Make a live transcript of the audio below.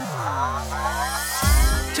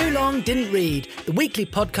Long Didn't Read, the weekly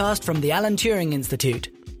podcast from the Alan Turing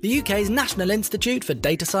Institute, the UK's National Institute for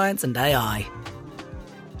Data Science and AI.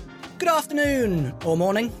 Good afternoon, or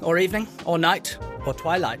morning, or evening, or night, or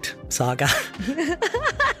twilight, Saga.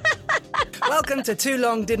 Welcome to Too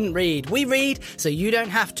Long Didn't Read. We read so you don't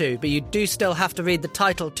have to, but you do still have to read the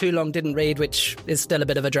title Too Long Didn't Read, which is still a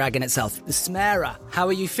bit of a drag in itself. Smera, how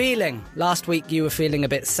are you feeling? Last week you were feeling a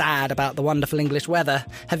bit sad about the wonderful English weather.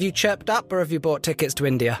 Have you chirped up or have you bought tickets to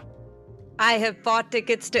India? I have bought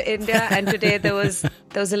tickets to India, and today there was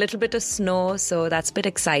a little bit of snow, so that's a bit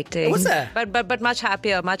exciting. Was there? But much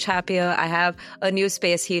happier. I have a new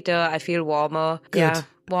space heater. I feel warmer. Good. Yeah,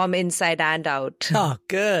 warm inside and out. Oh,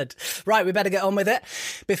 good. Right, we better get on with it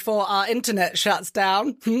before our internet shuts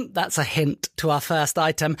down. That's a hint to our first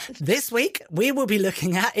item. This week, we will be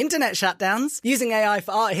looking at internet shutdowns, using AI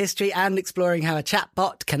for art history, and exploring how a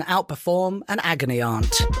chatbot can outperform an agony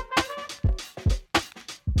aunt.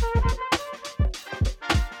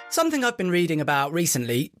 Something I've been reading about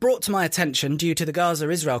recently, brought to my attention due to the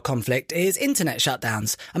Gaza-Israel conflict, is internet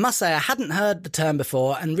shutdowns. I must say I hadn't heard the term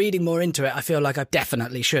before, and reading more into it, I feel like I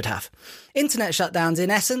definitely should have. Internet shutdowns,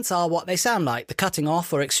 in essence, are what they sound like, the cutting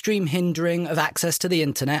off or extreme hindering of access to the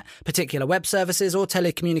internet, particular web services or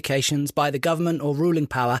telecommunications by the government or ruling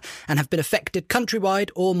power, and have been affected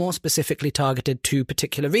countrywide or more specifically targeted to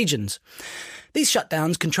particular regions. These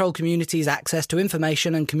shutdowns control communities' access to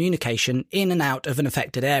information and communication in and out of an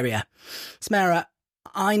affected area. Smera,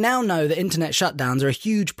 I now know that internet shutdowns are a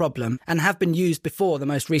huge problem and have been used before the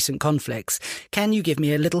most recent conflicts. Can you give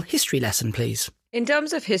me a little history lesson, please? In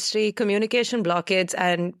terms of history, communication blockades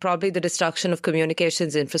and probably the destruction of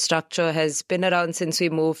communications infrastructure has been around since we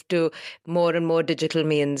moved to more and more digital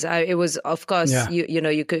means. It was, of course,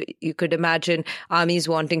 you could imagine armies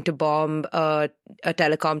wanting to bomb a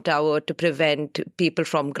telecom tower to prevent people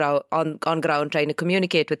from on ground trying to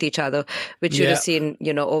communicate with each other, which you'd have seen,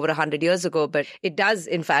 over 100 years ago. But it does,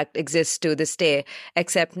 in fact, exist to this day,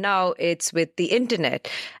 except now it's with the internet.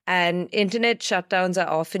 And internet shutdowns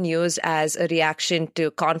are often used as a reaction to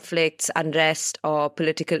conflicts, unrest, or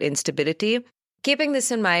political instability. Keeping this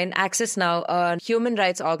in mind, Access Now, a human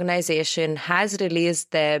rights organization, has released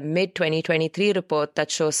their mid-2023 report that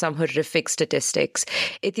shows some horrific statistics.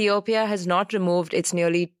 Ethiopia has not removed its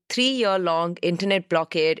nearly 3-year-long internet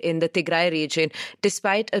blockade in the Tigray region,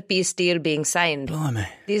 despite a peace deal being signed. Blimey.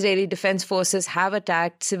 The Israeli Defense Forces have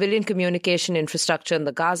attacked civilian communication infrastructure in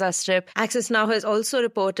the Gaza Strip. Access Now has also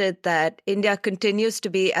reported that India continues to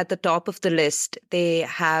be at the top of the list. They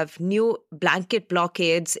have new blanket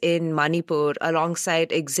blockades in Manipur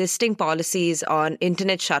alongside existing policies on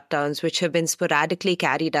internet shutdowns, which have been sporadically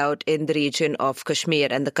carried out in the region of Kashmir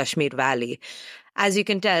and the Kashmir Valley. As you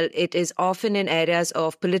can tell, it is often in areas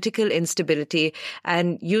of political instability,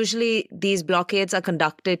 and usually these blockades are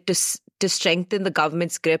conducted to strengthen the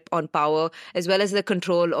government's grip on power, as well as the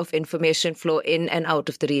control of information flow in and out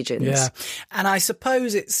of the regions. Yeah, and I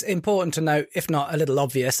suppose it's important to note, if not a little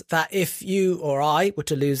obvious, that if you or I were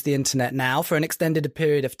to lose the internet now for an extended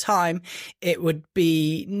period of time, it would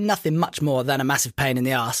be nothing much more than a massive pain in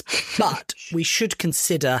the arse. But we should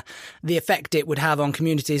consider the effect it would have on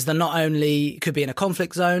communities that not only could be in a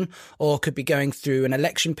conflict zone or could be going through an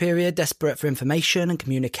election period, desperate for information and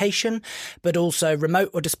communication, but also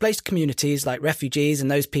remote or displaced communities like refugees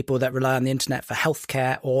and those people that rely on the internet for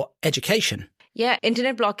healthcare or education. Yeah,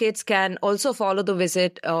 internet blockades can also follow the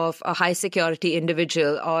visit of a high security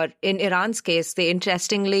individual, or in Iran's case, they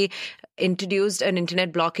interestingly introduced an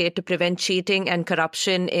internet blockade to prevent cheating and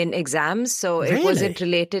corruption in exams. So it wasn't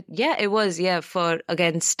related. Yeah, it was. Yeah,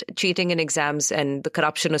 against cheating in exams and the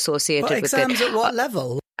corruption associated with it. Exams at what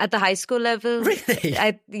level? At the high school level. Really?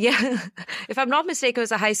 Yeah. If I'm not mistaken, it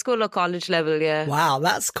was a high school or college level, yeah. Wow,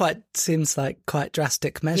 seems like quite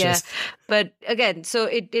drastic measures. Yeah. But again, so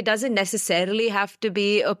it doesn't necessarily have to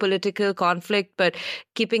be a political conflict, but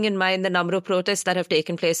keeping in mind the number of protests that have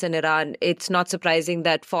taken place in Iran, it's not surprising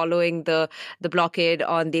that following the blockade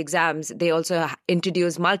on the exams, they also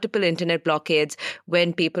introduced multiple internet blockades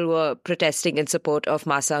when people were protesting in support of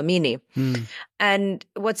Mahsa Amini. And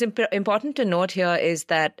what's important to note here is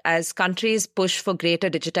that as countries push for greater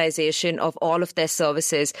digitization of all of their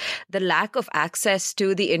services, the lack of access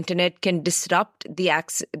to the internet can disrupt the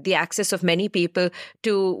access of many people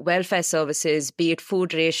to welfare services, be it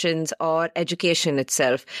food rations or education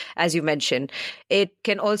itself, as you mentioned. It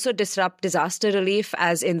can also disrupt disaster relief,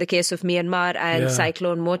 as in the case of Myanmar and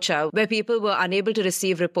Cyclone Mocha, where people were unable to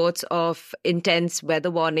receive reports of intense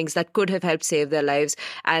weather warnings that could have helped save their lives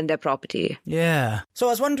and their property. Yeah. So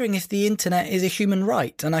I was wondering if the internet is a human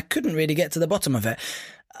right, and I couldn't really get to the bottom of it.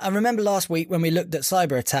 I remember last week when we looked at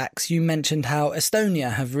cyber attacks, you mentioned how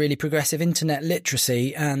Estonia have really progressive internet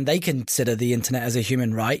literacy and they consider the internet as a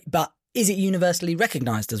human right, but is it universally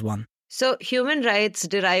recognised as one? So human rights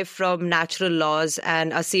derive from natural laws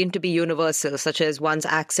and are seen to be universal, such as one's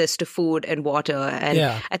access to food and water.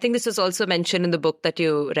 And I think this was also mentioned in the book that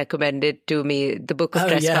you recommended to me, The Book of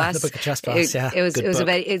Trespass. Yeah, The Book of Trespass, It was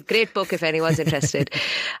a great book if anyone's interested.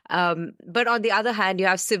 But on the other hand, you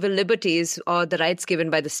have civil liberties or the rights given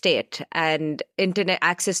by the state, and internet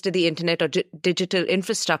access to the internet or digital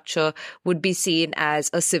infrastructure would be seen as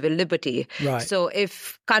a civil liberty. Right. So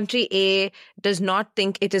if country A does not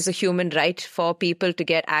think it is a human right for people to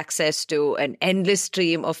get access to an endless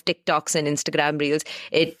stream of TikToks and Instagram reels,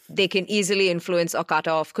 they can easily influence or cut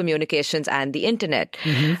off communications and the internet.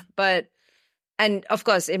 And of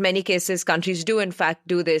course, in many cases, countries do in fact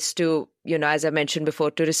do this to, as I mentioned before,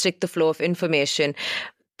 to restrict the flow of information.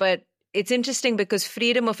 But it's interesting because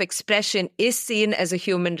freedom of expression is seen as a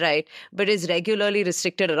human right, but is regularly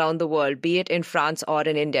restricted around the world, be it in France or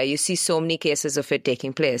in India. You see so many cases of it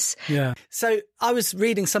taking place. Yeah. So I was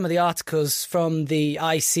reading some of the articles from the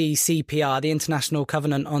ICCPR, the International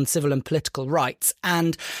Covenant on Civil and Political Rights,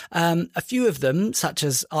 and a few of them, such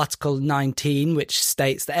as Article 19, which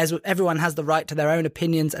states that everyone has the right to their own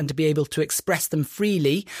opinions and to be able to express them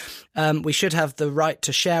freely. We should have the right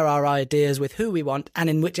to share our ideas with who we want and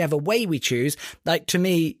in whichever way we choose. Like, to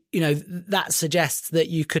me, that suggests that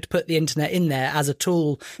you could put the internet in there as a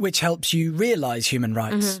tool which helps you realise human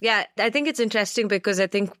rights. Mm-hmm. Yeah, I think it's interesting because I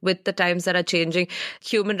think with the times that are changing,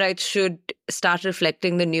 human rights should start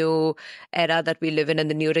reflecting the new era that we live in and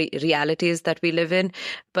the new realities that we live in.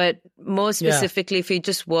 But more specifically, if we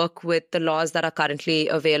just work with the laws that are currently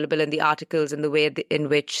available in the articles and the way in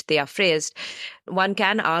which they are phrased, one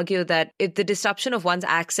can argue that if the disruption of one's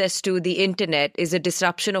access to the internet is a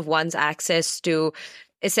disruption of one's access to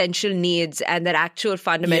essential needs and their actual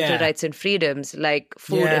fundamental rights and freedoms like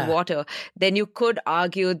food and water, then you could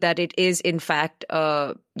argue that it is in fact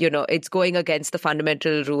it's going against the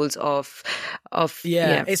fundamental rules of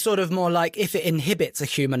It's sort of more like if it inhibits a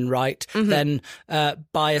human right, then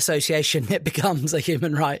by association it becomes a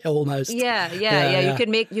human right almost. You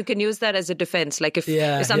can use that as a defense. Like if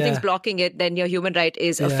something's blocking it, then your human right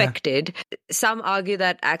is affected. Some argue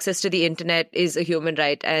that access to the internet is a human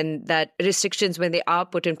right and that restrictions, when they are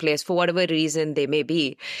put in place for whatever reason they may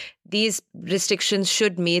be, these restrictions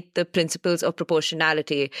should meet the principles of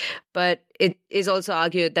proportionality. But it is also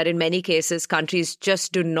argued that in many cases, countries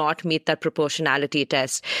just do not meet that proportionality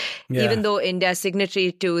test. Even though India is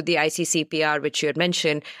signatory to the ICCPR, which you had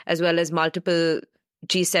mentioned, as well as multiple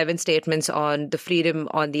G7 statements on the freedom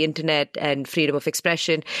on the internet and freedom of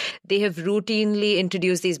expression, they have routinely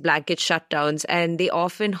introduced these blanket shutdowns, and they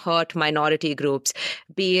often hurt minority groups,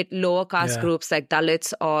 be it lower caste groups like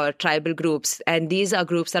Dalits or tribal groups. And these are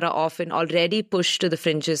groups that are often already pushed to the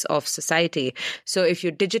fringes of society. So if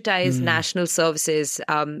you digitize national services,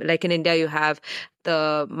 like in India, you have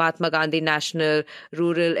the Mahatma Gandhi National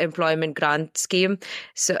Rural Employment Grant Scheme,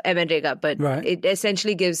 so MNREGA, but it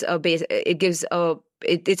essentially gives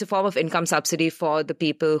it's a form of income subsidy for the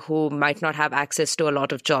people who might not have access to a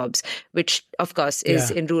lot of jobs, which of course is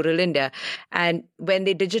in rural India. And when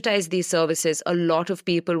they digitize these services, a lot of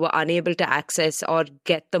people were unable to access or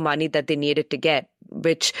get the money that they needed to get,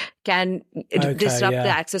 which can disrupt the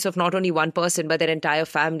access of not only one person, but their entire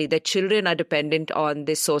family. Their children are dependent on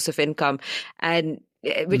this source of income. And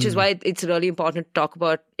which is why it's really important to talk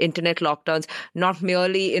about internet lockdowns, not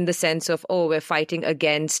merely in the sense of, we're fighting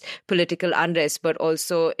against political unrest, but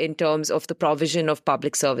also in terms of the provision of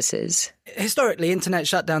public services. Historically, internet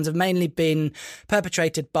shutdowns have mainly been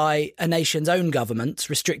perpetrated by a nation's own governments,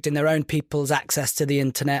 restricting their own people's access to the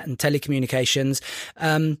internet and telecommunications.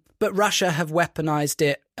 But Russia have weaponized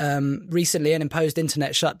it recently and imposed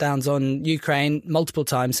internet shutdowns on Ukraine multiple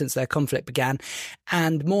times since their conflict began.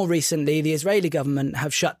 And more recently, the Israeli government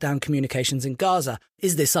have shut down communications in Gaza.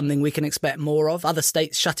 Is this something we can expect more of? Other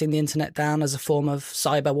states shutting the internet down as a form of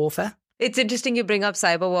cyber warfare? It's interesting you bring up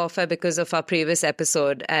cyber warfare because of our previous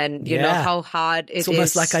episode and you know how hard it is. It's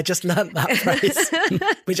almost like I just learnt that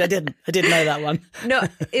phrase, which I didn't. I didn't know that one. No,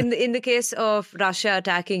 in the case of Russia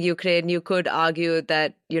attacking Ukraine, you could argue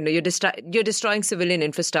that you're destroying civilian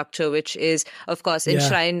infrastructure, which is, of course,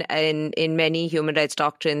 enshrined in many human rights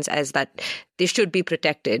doctrines as that they should be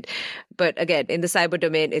protected. But again, in the cyber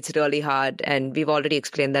domain, it's really hard. And we've already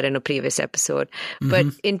explained that in a previous episode. But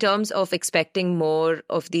in terms of expecting more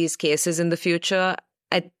of these cases in the future,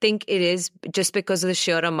 I think it is just because of the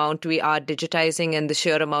sheer amount we are digitizing and the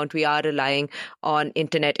sheer amount we are relying on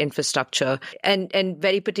internet infrastructure. And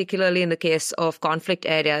very particularly in the case of conflict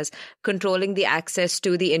areas, controlling the access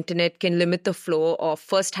to the internet can limit the flow of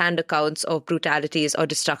first-hand accounts of brutalities or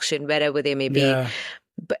destruction wherever they may be. Yeah.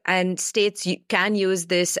 And states can use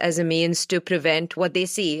this as a means to prevent what they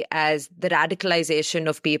see as the radicalization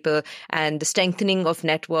of people and the strengthening of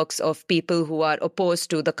networks of people who are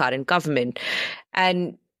opposed to the current government.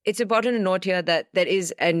 And it's important to note here that there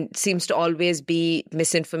is and seems to always be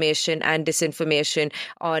misinformation and disinformation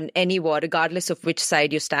on any war, regardless of which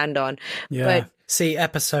side you stand on. Yeah. But see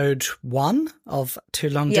episode 1 of Too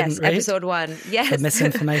Long Didn't Read. Yes, episode 1. Yes. For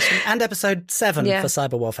misinformation. And episode 7 for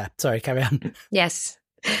cyber warfare. Sorry, carry on. Yes.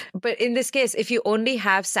 But in this case, if you only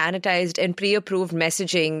have sanitized and pre-approved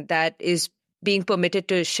messaging that is being permitted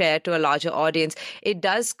to share to a larger audience, it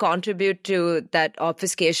does contribute to that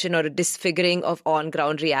obfuscation or disfiguring of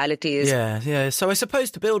on-ground realities. Yeah. So I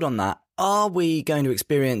suppose to build on that, are we going to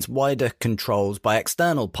experience wider controls by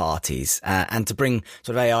external parties? And to bring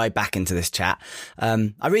sort of AI back into this chat,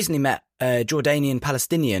 I recently met a Jordanian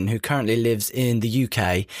Palestinian who currently lives in the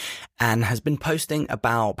UK and has been posting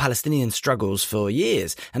about Palestinian struggles for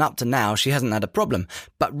years. And up to now, she hasn't had a problem.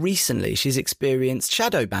 But recently, she's experienced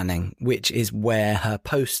shadow banning, which is where her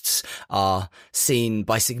posts are seen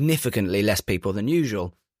by significantly less people than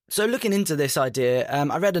usual. So looking into this idea,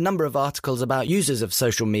 I read a number of articles about users of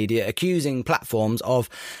social media accusing platforms of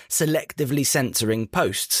selectively censoring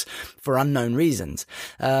posts for unknown reasons.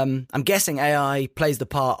 I'm guessing AI plays the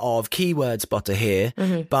part of keyword spotter here,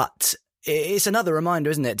 but it's another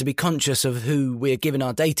reminder, isn't it, to be conscious of who we're giving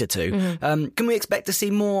our data to. Can we expect to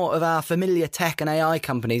see more of our familiar tech and AI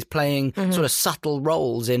companies playing sort of subtle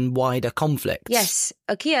roles in wider conflicts? Yes.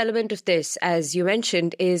 A key element of this, as you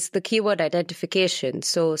mentioned, is the keyword identification.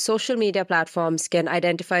 So social media platforms can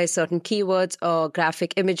identify certain keywords or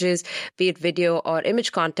graphic images, be it video or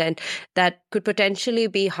image content, that could potentially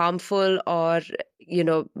be harmful or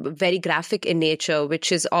very graphic in nature,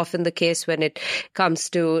 which is often the case when it comes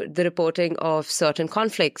to the reporting of certain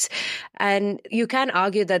conflicts. And you can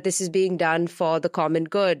argue that this is being done for the common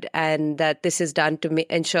good and that this is done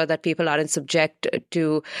to ensure that people aren't subject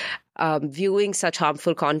to viewing such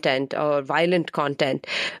harmful content or violent content.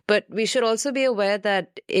 But we should also be aware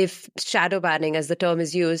that if shadow banning, as the term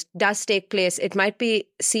is used, does take place, it might be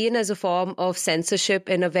seen as a form of censorship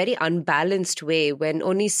in a very unbalanced way when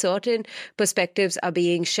only certain perspectives are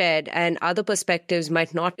being shared and other perspectives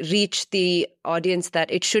might not reach the audience that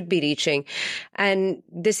it should be reaching. And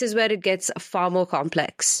this is where it gets far more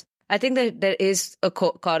complex. I think that there is a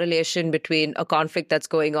correlation between a conflict that's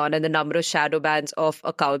going on and the number of shadow bans of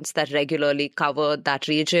accounts that regularly cover that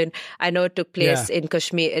region. I know it took place in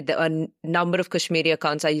Kashmir. A number of Kashmiri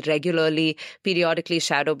accounts are periodically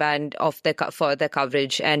shadow banned for their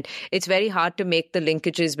coverage. And it's very hard to make the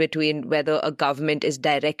linkages between whether a government is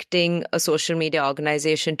directing a social media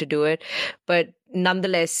organization to do it. But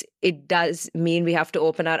nonetheless, it does mean we have to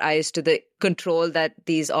open our eyes to the control that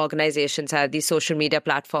these organizations have, these social media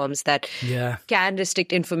platforms that can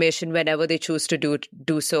restrict information whenever they choose to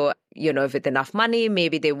do so. With enough money,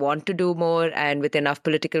 maybe they want to do more, and with enough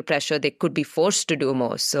political pressure, they could be forced to do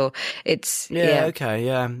more. So it's...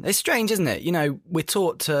 It's strange, isn't it? We're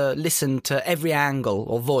taught to listen to every angle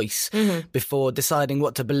or voice before deciding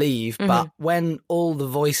what to believe. But when all the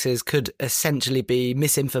voices could essentially be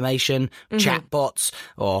misinformation, chatbots,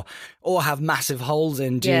 or have massive holes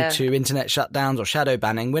in due to internet shutdowns or shadow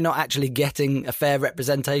banning, we're not actually getting a fair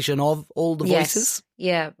representation of all the voices.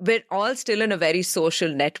 Yeah, we're all still in a very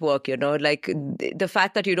social network, like the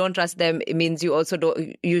fact that you don't trust them, it means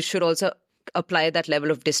you should also apply that level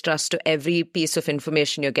of distrust to every piece of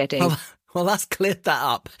information you're getting. Well, that's cleared that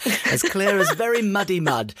up. As clear as very muddy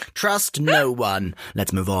mud. Trust no one.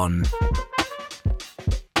 Let's move on.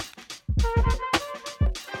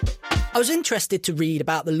 I was interested to read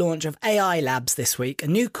about the launch of AI Labs this week, a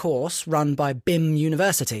new course run by BIM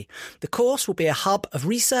University. The course will be a hub of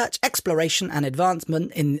research, exploration and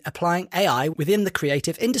advancement in applying AI within the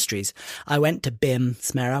creative industries. I went to BIM,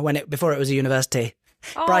 Smera, before it was a university.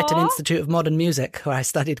 Aww. Brighton Institute of Modern Music, where I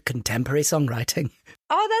studied contemporary songwriting.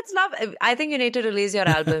 Oh, that's lovely. I think you need to release your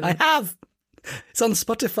album. I have. It's on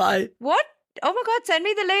Spotify. What? Oh my God, send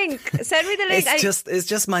me the link. Send me the link. It's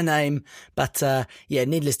just my name. But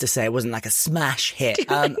needless to say, it wasn't like a smash hit.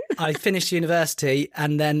 I finished university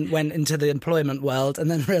and then went into the employment world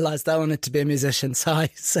and then realised I wanted to be a musician. So I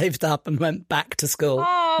saved up and went back to school.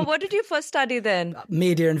 Oh, wow. What did you first study then?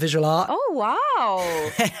 Media and visual art. Oh,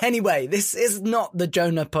 wow. Anyway, this is not the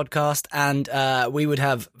Jonah podcast, and we would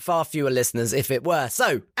have far fewer listeners if it were.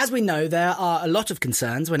 So, as we know, there are a lot of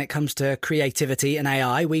concerns when it comes to creativity and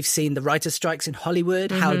AI. We've seen the writer's strikes in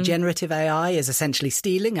Hollywood, how generative AI is essentially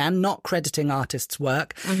stealing and not crediting artists'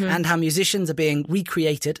 work, and how musicians are being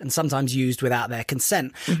recreated and sometimes used without their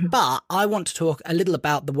consent. But I want to talk a little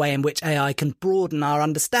about the way in which AI can broaden our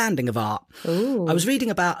understanding of art. Ooh. I was reading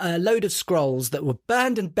about a load of scrolls that were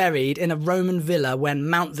burned and buried in a Roman villa when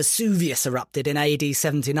Mount Vesuvius erupted in AD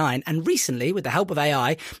 79, and recently, with the help of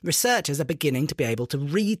AI, researchers are beginning to be able to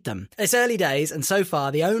read them. It's early days, and so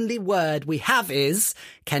far the only word we have is,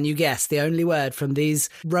 can you guess the only word from these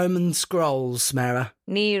Roman scrolls, Smera?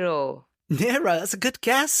 Nero. Nero, that's a good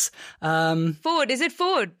guess. Food. Is it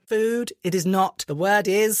food? Food. It is not. The word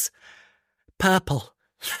is purple.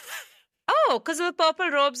 Oh, because of the purple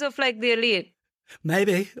robes of like the elite.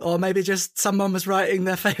 Maybe. Or maybe just someone was writing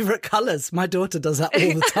their favourite colours. My daughter does that all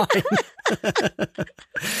the time.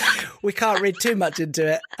 We can't read too much into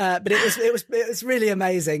it, but it was really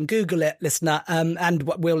amazing. Google it, listener, and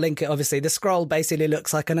we'll link it, obviously. The scroll basically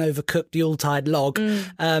looks like an overcooked Yuletide log.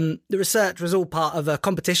 The research was all part of a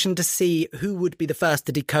competition to see who would be the first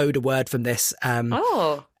to decode a word from this.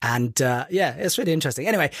 And yeah, it's really interesting.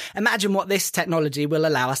 Anyway, imagine what this technology will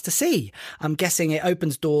allow us to see. I'm guessing it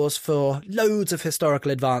opens doors for loads of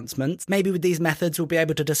historical advancements. Maybe with these methods, we'll be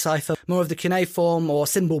able to decipher more of the cuneiform or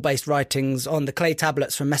symbol-based writings on the clay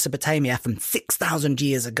tablets from Mesopotamia from 6,000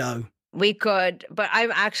 years ago. We could, but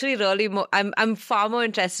I'm actually really I'm far more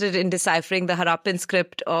interested in deciphering the Harappan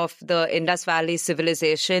script of the Indus Valley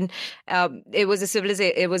civilization. It was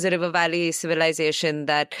a river valley civilization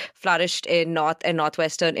that flourished in north and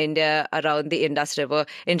northwestern India around the Indus River.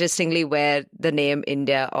 Interestingly, where the name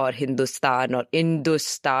India or Hindustan or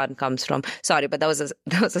Industan comes from. Sorry, but that was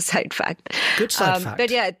a side fact. Good side fact.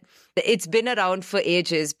 But yeah. It's been around for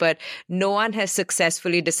ages, but no one has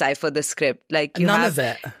successfly deciphered the script. Like None of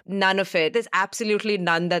it. There's absolutely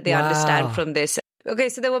none that they understand from this. Okay,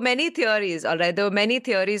 so there were many theories, all right? There were many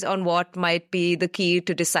theories on what might be the key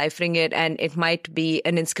to deciphering it, and it might be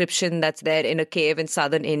an inscription that's there in a cave in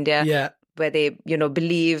southern India. Yeah. Where they,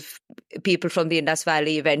 believe people from the Indus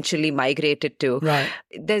Valley eventually migrated to. Right.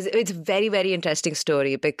 It's a very, very interesting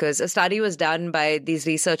story because a study was done by these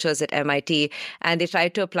researchers at MIT, and they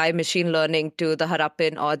tried to apply machine learning to the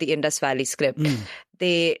Harappan or the Indus Valley script.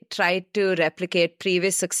 They tried to replicate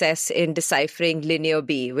previous success in deciphering Linear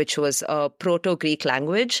B, which was a Proto-Greek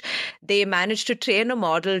language. They managed to train a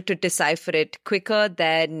model to decipher it quicker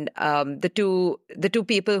than the two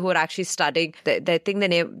people who were actually studying. I think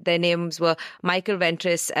their names were Michael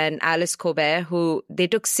Ventris and Alice Colbert, who they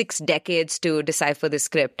took 6 decades to decipher the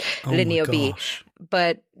script, Linear B.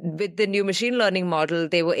 But with the new machine learning model,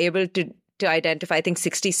 they were able to identify, I think,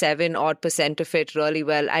 67% of it really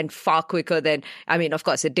well and far quicker than, of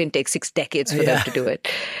course, it didn't take 6 decades for them to do it.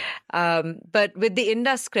 But with the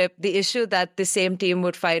Indus script, the issue that the same team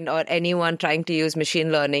would find, or anyone trying to use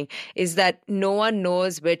machine learning, is that no one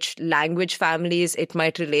knows which language families it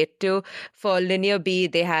might relate to. For Linear B,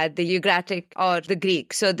 they had the Ugaritic or the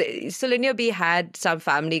Greek. So Linear B had some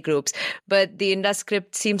family groups, but the Indus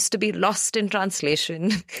script seems to be lost in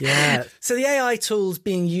translation. Yeah. So the AI tools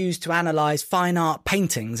being used to analyse fine art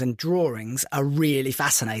paintings and drawings are really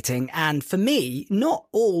fascinating. And for me, not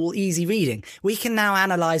all easy reading. We can now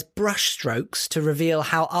analyse brush strokes to reveal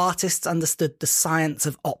how artists understood the science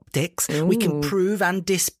of optics. Ooh. We can prove and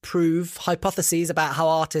disprove hypotheses about how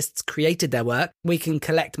artists created their work. We can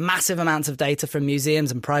collect massive amounts of data from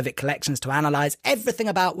museums and private collections to analyse everything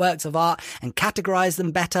about works of art and categorise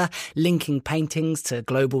them better, linking paintings to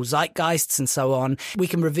global zeitgeists and so on. We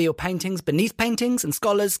can reveal paintings beneath paintings, and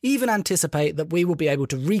scholars even anticipate that we will be able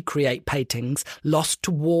to recreate paintings lost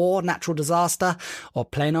to war, natural disaster, or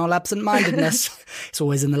plain old absent-mindedness. It's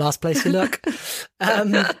always in the last place you look.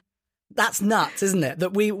 That's nuts, isn't it?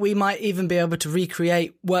 That we might even be able to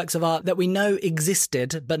recreate works of art that we know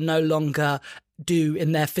existed but no longer do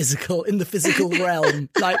in the physical realm.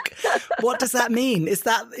 Like, what does that mean? Is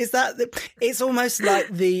that it's almost like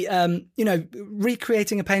the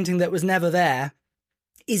recreating a painting that was never there.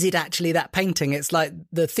 Is it actually that painting? It's like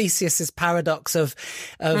the Theseus's paradox of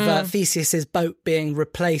Theseus's boat being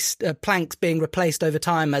replaced, planks being replaced over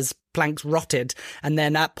time as planks rotted, and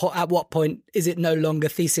then at what point is it no longer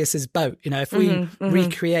Theseus's boat? If we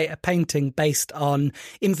recreate a painting based on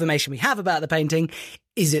information we have about the painting,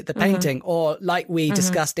 Is it the painting? Or like we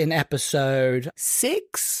discussed in episode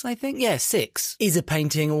 6, I think? Yeah, 6. Is a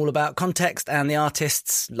painting all about context and the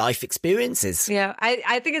artist's life experiences? Yeah,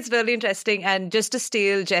 I think it's really interesting. And just to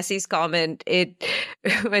steal Jessie's comment,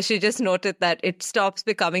 where she just noted that it stops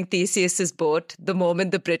becoming Theseus's boat the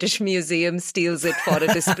moment the British Museum steals it for a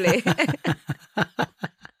display.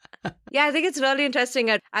 Yeah, I think it's really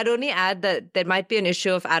interesting. I'd only add that there might be an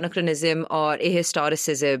issue of anachronism or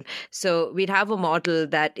ahistoricism. So we'd have a model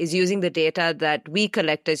that is using the data that we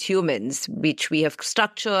collect as humans, which we have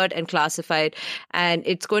structured and classified, and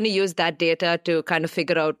it's going to use that data to kind of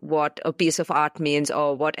figure out what a piece of art means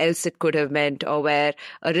or what else it could have meant or where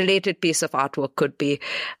a related piece of artwork could be.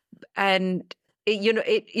 And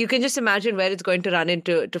you can just imagine where it's going to run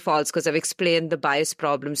into faults, because I've explained the bias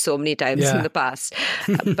problem so many times in the past.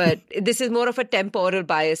 But this is more of a temporal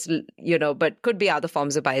bias, but could be other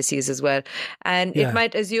forms of biases as well. And it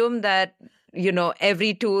might assume that,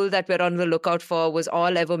 every tool that we're on the lookout for was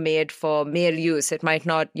all ever made for male use. It might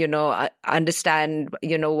not, understand,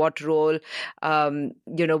 what role,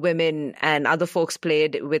 women and other folks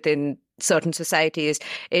played within certain societies.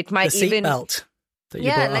 It might even... seatbelt.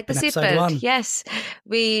 Like the seatbelt. Yes.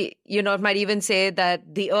 It might even say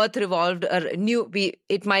that the earth revolved,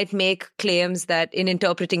 it might make claims that in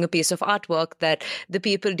interpreting a piece of artwork, that the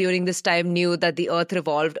people during this time knew that the earth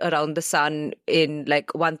revolved around the sun in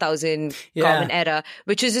like 1000 Common Era,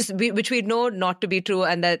 which we know not to be true.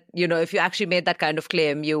 And that, if you actually made that kind of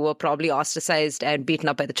claim, you were probably ostracized and beaten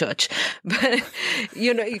up by the church. But,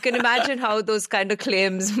 you can imagine how those kind of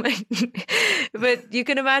claims might, but you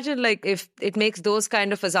can imagine like if it makes those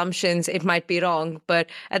kind of assumptions, it might be wrong. But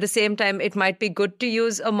at the same time, it might be good to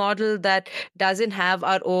use a model that doesn't have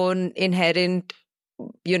our own inherent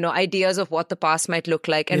ideas of what the past might look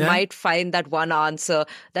like, and might find that one answer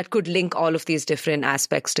that could link all of these different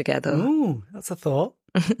aspects together. Ooh, that's a thought.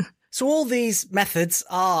 So all these methods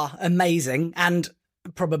are amazing and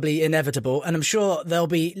probably inevitable, and I'm sure there'll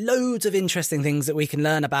be loads of interesting things that we can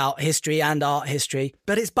learn about history and art history,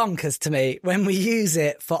 but it's bonkers to me when we use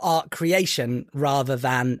it for art creation rather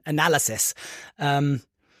than analysis.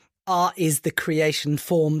 Art is the creation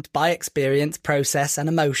formed by experience, process and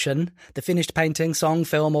emotion. The finished painting, song,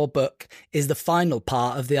 film or book is the final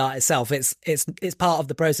part of the art itself. It's part of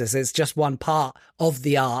the process. It's just one part of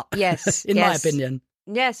the art. Yes. in my opinion.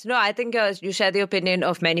 Yes, no, I think you share the opinion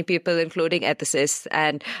of many people, including ethicists.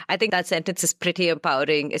 And I think that sentence is pretty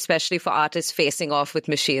empowering, especially for artists facing off with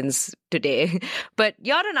machines today. But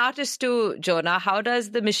you're an artist too, Jonah. How does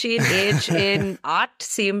the machine age in art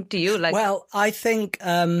seem to you? Well, I think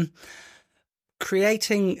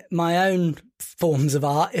creating my own forms of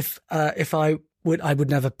art, if I would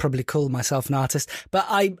never probably call myself an artist, but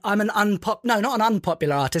I'm not an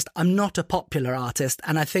unpopular artist. I'm not a popular artist.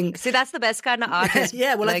 And I think... See, that's the best kind of artist.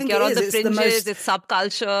 Yeah, well, I think you're on the fringes, it's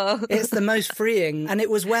subculture. It's the most freeing. And it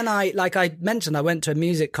was when I mentioned, I went to a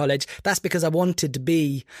music college. That's because I wanted to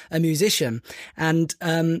be a musician. And,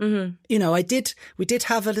 we did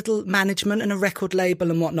have a little management and a record label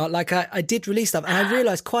and whatnot. I did release stuff, and I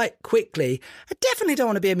realized quite quickly, I definitely don't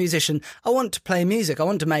want to be a musician. I want to play music. I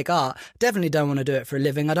want to make art. Definitely don't want to do it for a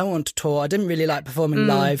living. I don't want to tour. I didn't really like performing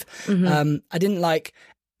live. I didn't like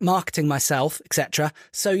marketing myself, etc.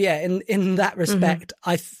 So yeah, in that respect,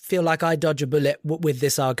 I feel like I dodge a bullet with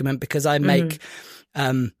this argument, because I make,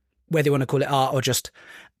 whether you want to call it art or just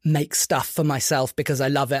make stuff for myself because I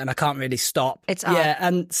love it and I can't really stop. It's art. Yeah,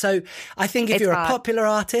 and so I think if you're a popular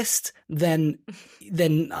artist, then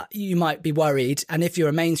you might be worried, and if you're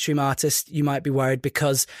a mainstream artist, you might be worried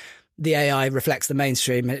because the AI reflects the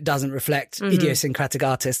mainstream and it doesn't reflect idiosyncratic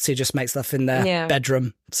artists who just make stuff in their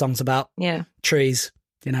bedroom, songs about trees.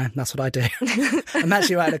 That's what I do. I'm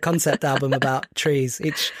actually writing a concept album about trees.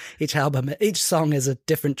 Each song is a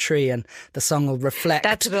different tree, and the song will reflect.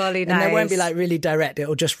 That's really nice. And they won't be really direct.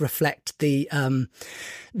 It'll just reflect the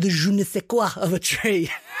je ne sais quoi of a tree.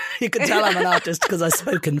 You can tell I'm an artist because I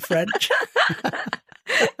spoke in French.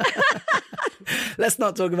 Let's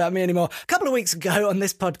not talk about me anymore. A couple of weeks ago on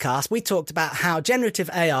this podcast, we talked about how generative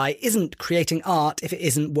AI isn't creating art if it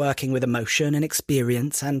isn't working with emotion and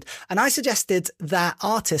experience. And I suggested that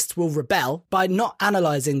artists will rebel by not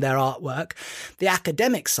analysing their artwork. The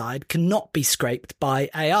academic side cannot be scraped by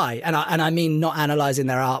AI. And I mean not analysing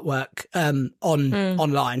their artwork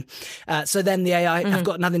online. So then the AI have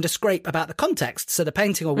got nothing to scrape about the context. So the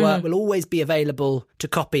painting or work will always be available to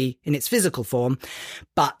copy in its physical form,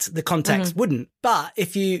 but the context wouldn't. But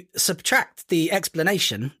if you subtract the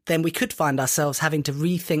explanation, then we could find ourselves having to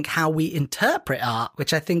rethink how we interpret art,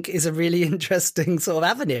 which I think is a really interesting sort of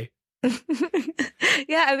avenue.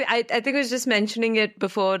 Yeah, I think I was just mentioning it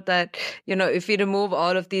before that, if we remove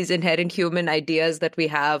all of these inherent human ideas that we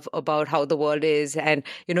have about how the world is and,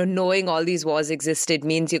 knowing all these wars existed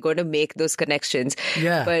means you're going to make those connections.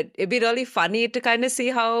 Yeah. But it'd be really funny to kind of see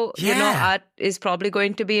how, art is probably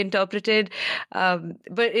going to be interpreted.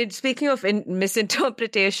 But speaking of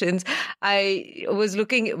misinterpretations, I was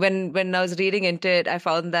looking, when I was reading into it, I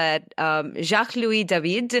found that Jacques-Louis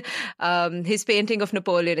David, his painting of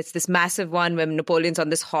Napoleon, it's this massive one when Napoleon's on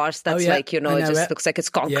this horse that's it just looks like it's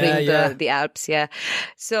conquering the Alps. Yeah.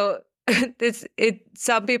 So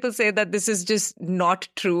some people say that this is just not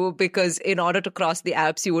true because in order to cross the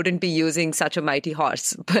Alps, you wouldn't be using such a mighty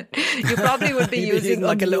horse, but you probably would be using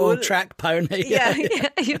like a little track pony. Yeah,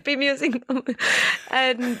 you'd be using,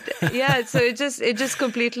 and so it just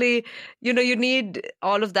completely, you need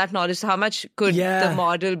all of that knowledge. So how much could the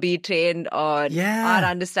model be trained on our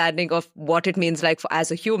understanding of what it means like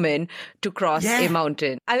as a human to cross a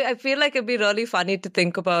mountain? I feel like it'd be really funny to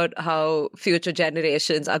think about how future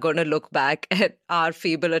generations are going to look back at our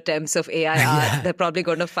feeble attempts of AI art. They're probably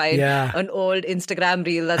going to find an old Instagram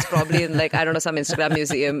reel that's probably in some Instagram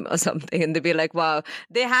museum or something, and they'll be like, wow,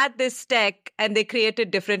 they had this tech and they created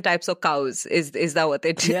different types of cows. Is that what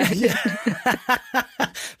they did?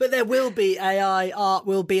 But there will be AI art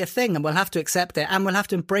will be a thing, and we'll have to accept it and we'll have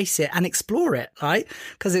to embrace it and explore it, right?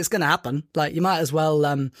 Because it's going to happen. Like, you might as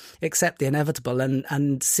well accept the inevitable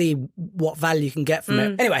and see what value you can get from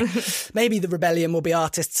it. Anyway, maybe the rebellion will be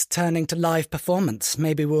artists turning to live performance.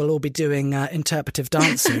 Maybe we'll all be doing interpretive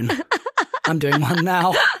dance soon. I'm doing one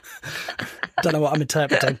now. Don't know what I'm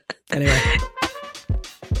interpreting. Anyway.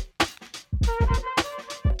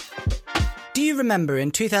 Do you remember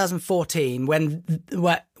in 2014 when...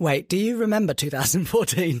 Wait, do you remember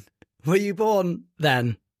 2014? Were you born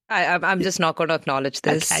then? I'm just not going to acknowledge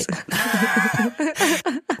this. Okay.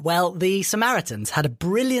 Well, the Samaritans had a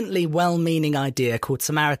brilliantly well-meaning idea called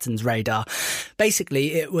Samaritan's Radar.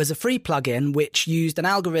 Basically, it was a free plugin which used an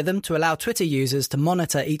algorithm to allow Twitter users to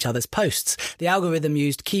monitor each other's posts. The algorithm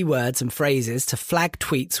used keywords and phrases to flag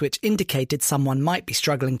tweets which indicated someone might be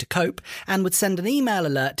struggling to cope and would send an email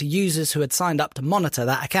alert to users who had signed up to monitor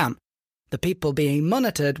that account. The people being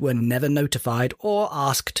monitored were never notified or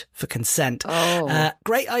asked for consent.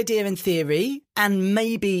 Great idea in theory, and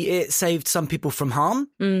maybe it saved some people from harm.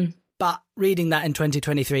 But reading that in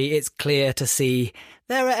 2023, it's clear to see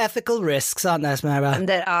there are ethical risks, aren't there, Samara? And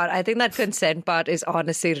there are. I think that consent part is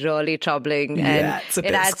honestly really troubling. And it's a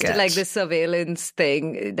bit it adds sketch. to like the surveillance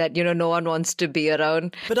thing that, no one wants to be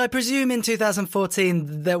around. But I presume in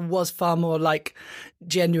 2014, there was far more like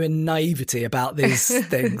genuine naivety about these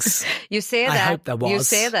things. You say that. I hope there was. You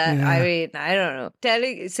say that. Yeah. I mean, I don't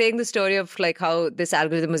know. Saying the story of like how this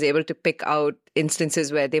algorithm was able to pick out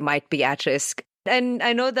instances where they might be at risk. And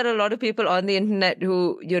I know there are a lot of people on the internet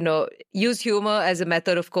who, use humor as a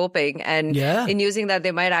method of coping. And in using that,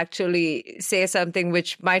 they might actually say something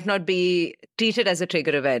which might not be treated as a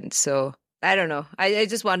trigger event. So I don't know. I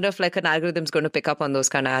just wonder if like an algorithm's going to pick up on those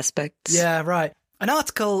kind of aspects. Yeah, right. An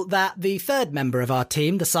article that the third member of our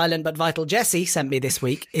team, the silent but vital Jessie, sent me this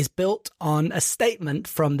week is built on a statement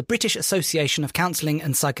from the British Association of Counselling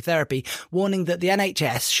and Psychotherapy warning that the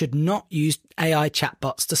NHS should not use AI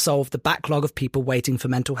chatbots to solve the backlog of people waiting for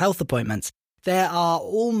mental health appointments. There are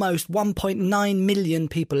almost 1.9 million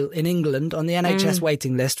people in England on the NHS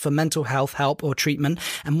waiting list for mental health help or treatment,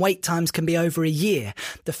 and wait times can be over a year.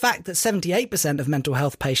 The fact that 78% of mental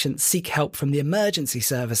health patients seek help from the emergency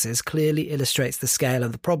services clearly illustrates the scale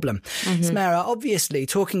of the problem. Samara, obviously,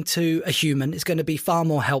 talking to a human is going to be far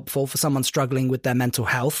more helpful for someone struggling with their mental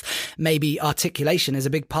health. Maybe articulation is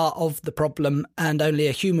a big part of the problem, and only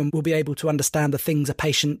a human will be able to understand the things a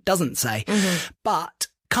patient doesn't say. But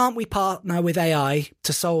can't we partner with AI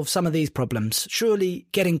to solve some of these problems? Surely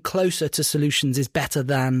getting closer to solutions is better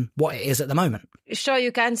than what it is at the moment. Sure,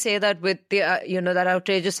 you can say that with the, that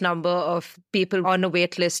outrageous number of people on a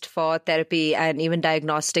wait list for therapy and even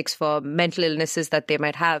diagnostics for mental illnesses that they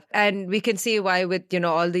might have. And we can see why with,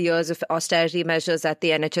 all the years of austerity measures that the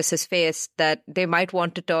NHS has faced, that they might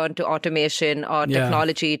want to turn to automation or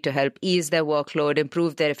technology to help ease their workload,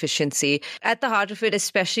 improve their efficiency. At the heart of it,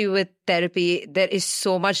 especially with therapy, there is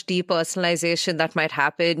so much depersonalization that might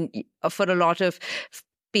happen for a lot of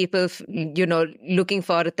people, looking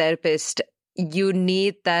for a therapist. you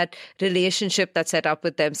need that relationship that's set up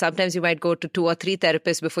with them. Sometimes you might go to 2 or 3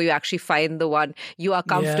 therapists before you actually find the one you are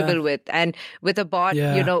comfortable with. And with a bot,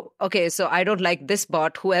 okay, so I don't like this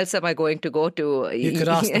bot. Who else am I going to go to? You could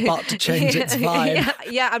ask the bot to change its vibe.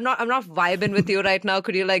 I'm not vibing with you right now.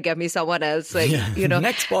 Could you get me someone else?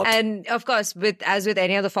 Next bot. And of course, as with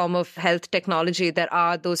any other form of health technology, there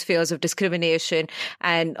are those fears of discrimination.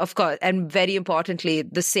 And of course, and very importantly,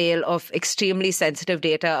 the sale of extremely sensitive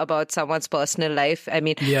data about someone's personal life. I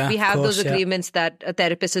mean, we have those agreements that a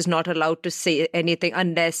therapist is not allowed to say anything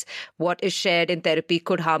unless what is shared in therapy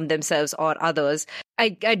could harm themselves or others.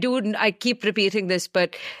 I keep repeating this,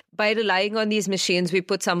 but by relying on these machines, we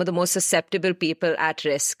put some of the most susceptible people at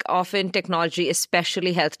risk. Often technology,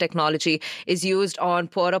 especially health technology, is used on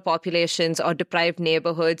poorer populations or deprived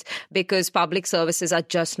neighborhoods because public services are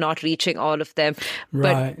just not reaching all of them.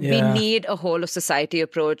 But we need a whole of society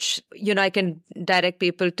approach. I can direct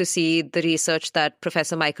people to see the research that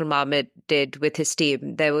Professor Michael Marmot did with his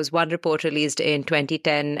team. There was one report released in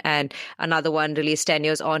 2010 and another one released 10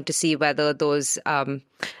 years on to see whether those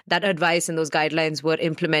that advice and those guidelines were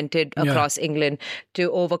implemented across England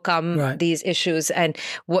to overcome these issues. And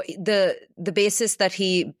what the basis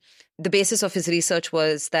of his research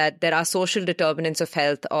was that there are social determinants of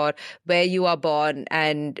health, or where you are born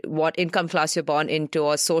and what income class you're born into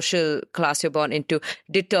or social class you're born into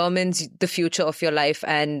determines the future of your life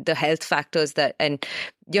and the health factors and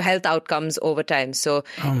your health outcomes over time. So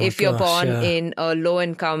if you're born in a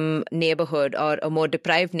low-income neighborhood or a more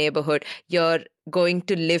deprived neighborhood, you're going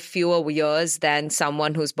to live fewer years than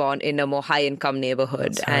someone who's born in a more high-income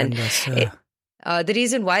neighborhood. The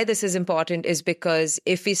reason why this is important is because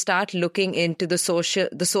if we start looking into the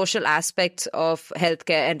social aspects of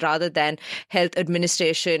healthcare, and rather than health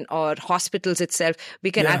administration or hospitals itself,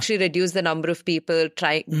 we can actually reduce the number of people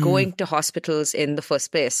going to hospitals in the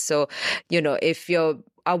first place. So, if you're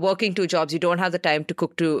working 2 jobs, you don't have the time to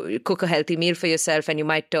cook a healthy meal for yourself, and you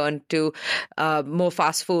might turn to more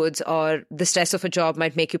fast foods, or the stress of a job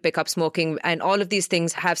might make you pick up smoking, and all of these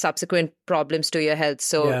things have subsequent problems to your health.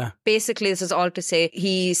 So basically, this is all to say,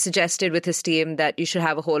 he suggested with his team that you should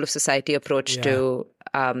have a whole of society approach to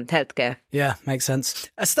healthcare. Yeah, makes sense.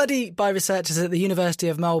 A study by researchers at the University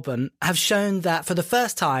of Melbourne have shown that for the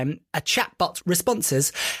first time, a chatbot's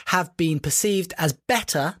responses have been perceived as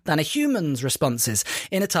better than a human's responses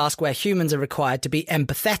in a task where humans are required to be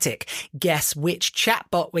empathetic. Guess which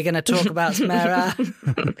chatbot we're going to talk about,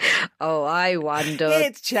 Smera? Oh, I wonder.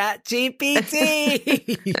 It's ChatGPT.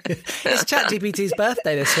 It's ChatGPT's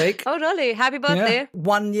birthday this week. Oh, really? Happy birthday. Yeah.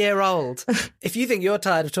 1 year old. If you think you're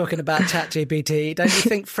tired of talking about ChatGPT, don't you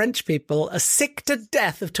think French people are sick to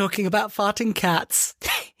death of talking about farting cats?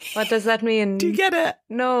 What does that mean? Do you get it?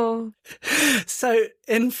 No. So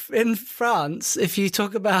in France, if you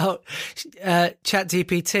talk about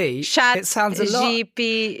ChatGPT, it sounds a lot.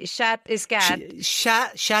 Chat is cat.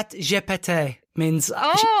 Chat GPT means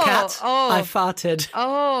cat. I farted.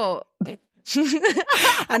 Oh.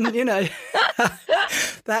 And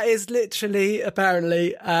that is literally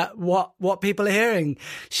apparently what people are hearing.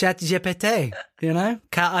 Chat GPT,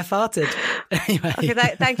 cat I farted. Anyway. Okay,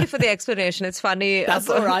 thank you for the explanation. It's funny. That's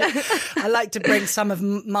all right. I like to bring some of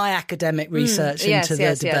my academic research into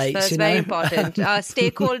the debates. Yes, that's very important.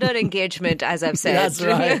 Stakeholder engagement, as I've said. That's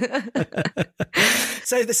right.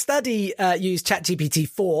 So the study used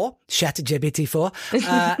ChatGPT-4,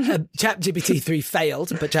 ChatGPT-3 failed,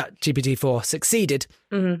 but ChatGPT-4 succeeded.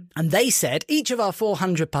 Mm-hmm. And they said each of our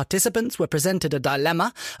 400 participants were presented a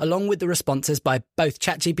dilemma along with the responses by both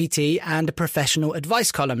ChatGPT and a professional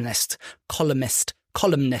advice columnist.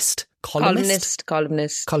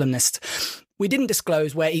 We didn't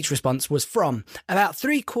disclose where each response was from. About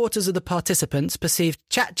 3/4 of the participants perceived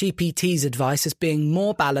ChatGPT's advice as being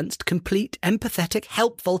more balanced, complete, empathetic,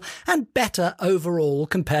 helpful, and better overall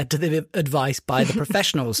compared to the advice by the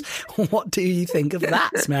professionals. What do you think of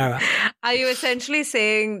that, Smera? Are you essentially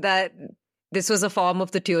saying that this was a form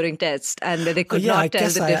of the Turing test and that they could not tell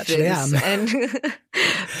the difference?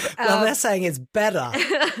 Well, they're saying it's better.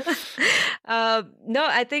 No,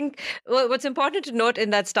 I think what's important to note in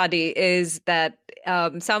that study is that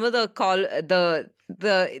some of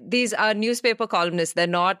these are newspaper columnists. They're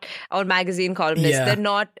not, or magazine columnists. Yeah. They're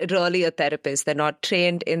not really a therapist. They're not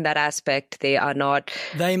trained in that aspect. They are not.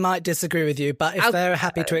 They might disagree with you, but if they're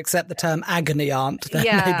happy to accept the term agony aunt, then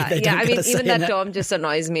maybe they don't. I mean, even that term just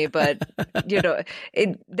annoys me. But they're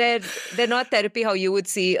not therapy how you would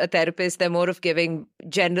see a therapist. They're more of giving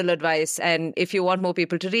general advice. And if you want more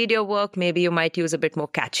people to read your work, maybe you might use a bit more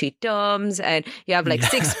catchy terms. And you have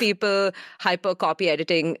 6 people hyper copy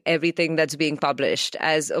editing everything that's being published. finished,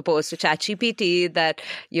 as opposed to ChatGPT that,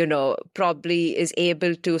 probably is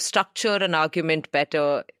able to structure an argument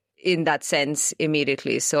better in that sense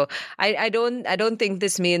immediately. So I don't think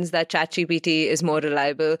this means that ChatGPT is more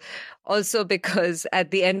reliable. Also, because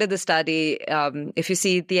at the end of the study, if you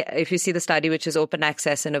see the study, which is open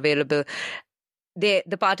access and available, the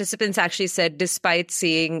participants actually said, despite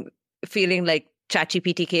feeling like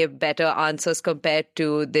ChatGPT gave better answers compared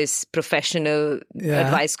to this professional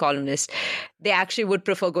advice columnist, they actually would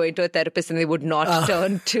prefer going to a therapist and they would not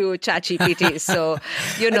turn to ChatGPT. So,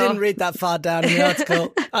 I didn't read that far down in the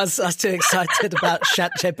article. I was too excited about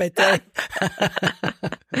ChatGPT.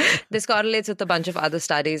 This correlates with a bunch of other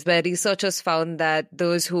studies where researchers found that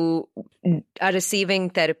those who are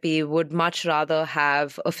receiving therapy would much rather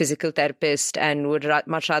have a physical therapist and would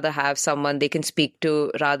much rather have someone they can speak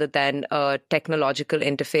to rather than a technological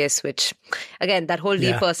interface, which, again, that whole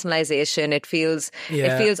depersonalization, it feels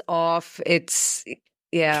off.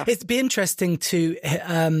 It'd be interesting to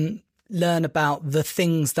learn about the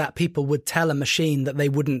things that people would tell a machine that they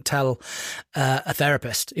wouldn't tell a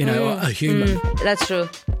therapist, or a human. That's true.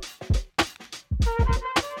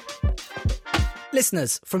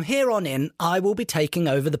 Listeners, from here on in, I will be taking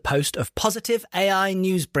over the post of Positive AI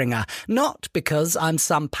Newsbringer, not because I'm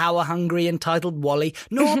some power-hungry entitled Wally,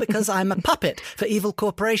 nor because I'm a puppet for evil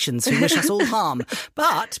corporations who wish us all harm,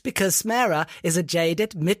 but because Smera is a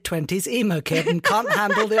jaded mid-20s emo kid and can't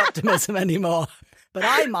handle the optimism anymore. But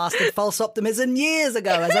I mastered false optimism years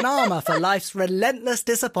ago as an armour for life's relentless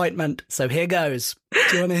disappointment. So here goes.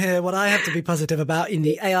 Do you want to hear what I have to be positive about in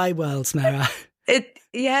the AI world, Smera?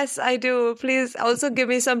 Yes, I do. Please also give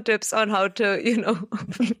me some tips on how to, deal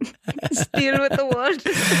with the world.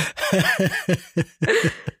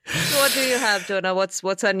 So what do you have, Jonah?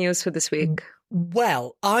 What's our news for this week?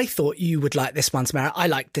 Well, I thought you would like this one, Samara. I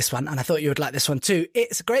liked this one, and I thought you would like this one too.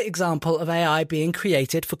 It's a great example of AI being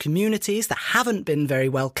created for communities that haven't been very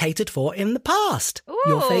well catered for in the past. Ooh,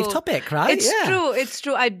 your fave topic, right? It's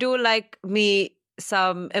true. I do like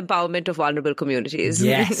some empowerment of vulnerable communities.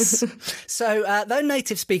 Yes. So, though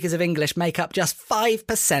native speakers of English make up just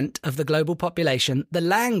 5% of the global population, the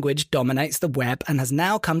language dominates the web and has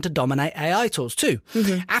now come to dominate AI tools too.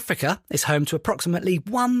 Mm-hmm. Africa is home to approximately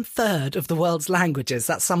 1/3 of the world's languages.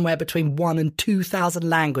 That's somewhere between 1,000 and 2,000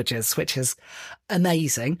 languages, which is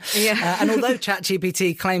amazing. Yeah. And although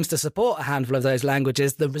ChatGPT claims to support a handful of those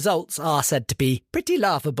languages, the results are said to be pretty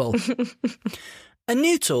laughable. A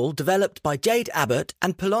new tool developed by Jade Abbott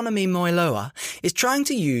and Polonami Moiloa is trying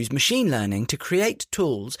to use machine learning to create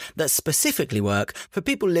tools that specifically work for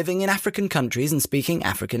people living in African countries and speaking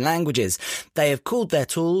African languages. They have called their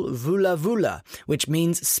tool Vula Vula, which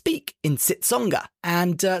means speak in Sitsonga.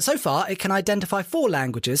 And so far, it can identify 4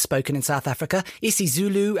 languages spoken in South Africa: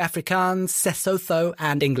 isiZulu, Afrikaans, Sesotho,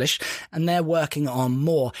 and English. And they're working on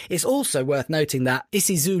more. It's also worth noting that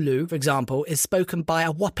isiZulu, for example, is spoken by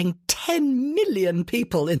a whopping 10 million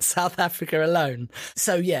people in South Africa alone.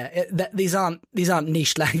 So yeah, these aren't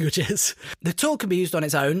niche languages. The tool can be used on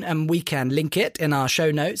its own, and we can link it in our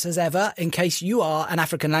show notes as ever, in case you are an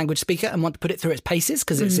African language speaker and want to put it through its paces,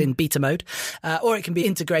 because it's in beta mode. Or it can be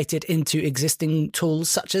integrated into existing tools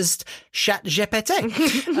such as ChatGPT.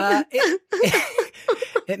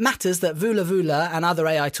 It matters that Vula Vula and other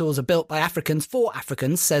AI tools are built by Africans for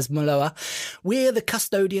Africans, says Moloa. We're the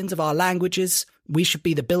custodians of our languages. We should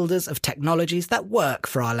be the builders of technologies that work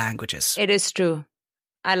for our languages. It is true.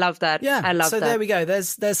 I love that. Yeah, I love that. So there we go.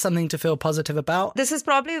 There's something to feel positive about. This is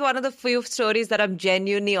probably one of the few stories that I'm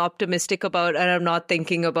genuinely optimistic about, and I'm not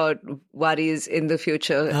thinking about worries in the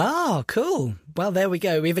future. Oh, cool. Well, there we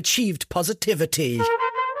go. We've achieved positivity.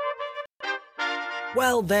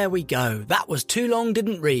 Well, there we go. That was Too Long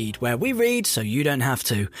Didn't Read, where we read so you don't have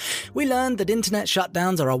to. We learned that internet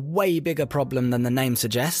shutdowns are a way bigger problem than the name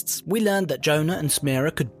suggests. We learned that Jonah and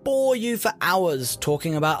Smera could bore you for hours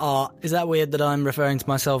talking about art. Is that weird that I'm referring to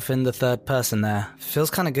myself in the third person there? Feels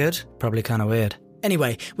kind of good. Probably kind of weird.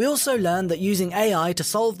 Anyway, we also learned that using AI to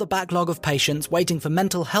solve the backlog of patients waiting for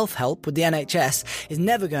mental health help with the NHS is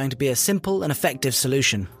never going to be a simple and effective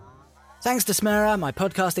solution. Thanks to Smera, my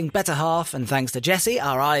podcasting better half, and thanks to Jessie,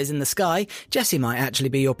 our eyes in the sky. Jessie might actually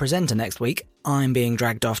be your presenter next week. I'm being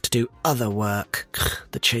dragged off to do other work.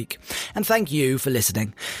 The cheek. And thank you for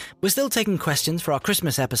listening. We're still taking questions for our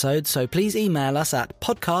Christmas episode, so please email us at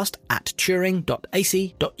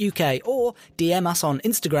podcast@turing.ac.uk or DM us on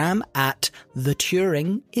Instagram at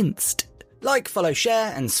 @theturinginst. Like, follow,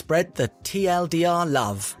 share, and spread the TLDR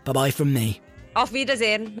love. Bye-bye from me. Auf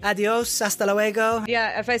Wiedersehen. Adios, hasta luego.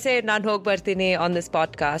 Yeah, if I say Nan Hog Bartini on this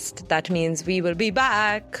podcast, that means we will be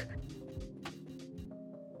back.